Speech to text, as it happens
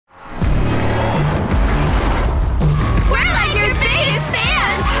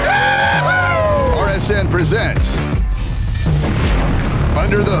presents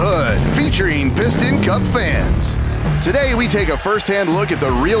Under the Hood, featuring Piston Cup fans. Today, we take a first-hand look at the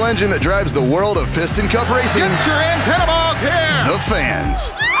real engine that drives the world of Piston Cup racing. Get your antenna balls here! The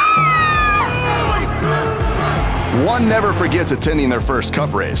fans. One never forgets attending their first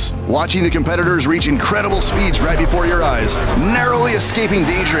Cup race, watching the competitors reach incredible speeds right before your eyes, narrowly escaping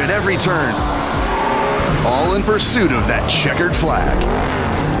danger at every turn, all in pursuit of that checkered flag.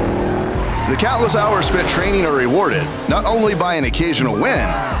 The countless hours spent training are rewarded, not only by an occasional win,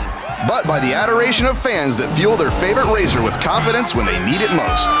 but by the adoration of fans that fuel their favorite racer with confidence when they need it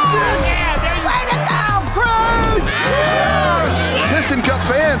most. Way to go, Cruz! Piston Cup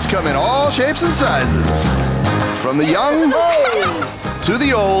fans come in all shapes and sizes. From the young to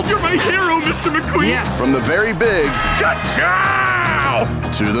the old. You're my hero, Mr. McQueen! Yeah. From the very big Ka-chow!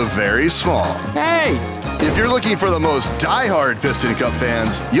 to the very small. Hey! If you're looking for the most die-hard Piston Cup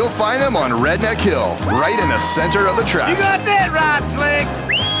fans, you'll find them on Redneck Hill, right in the center of the track. You got that right, Slick!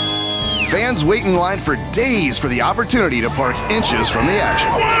 Fans wait in line for days for the opportunity to park inches from the action.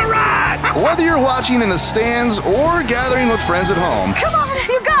 All right! Whether you're watching in the stands or gathering with friends at home, Come on,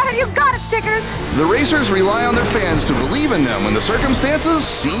 you got it, Stickers! the racers rely on their fans to believe in them when the circumstances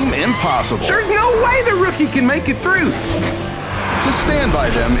seem impossible. There's no way the rookie can make it through. To stand by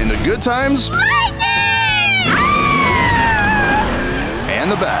them in the good times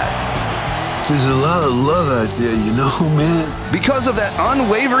and the bad. There's a lot of love out there, you know, man. Because of that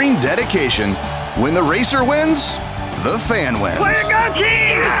unwavering dedication, when the racer wins, the fan wins. Way to go,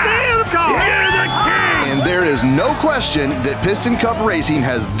 King! Steal the car! You're the king! And there is no question that Piston Cup Racing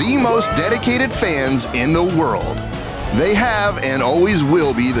has the most dedicated fans in the world. They have and always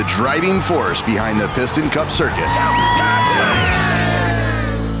will be the driving force behind the Piston Cup circuit.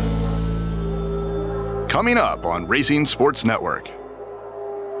 Coming up on Racing Sports Network.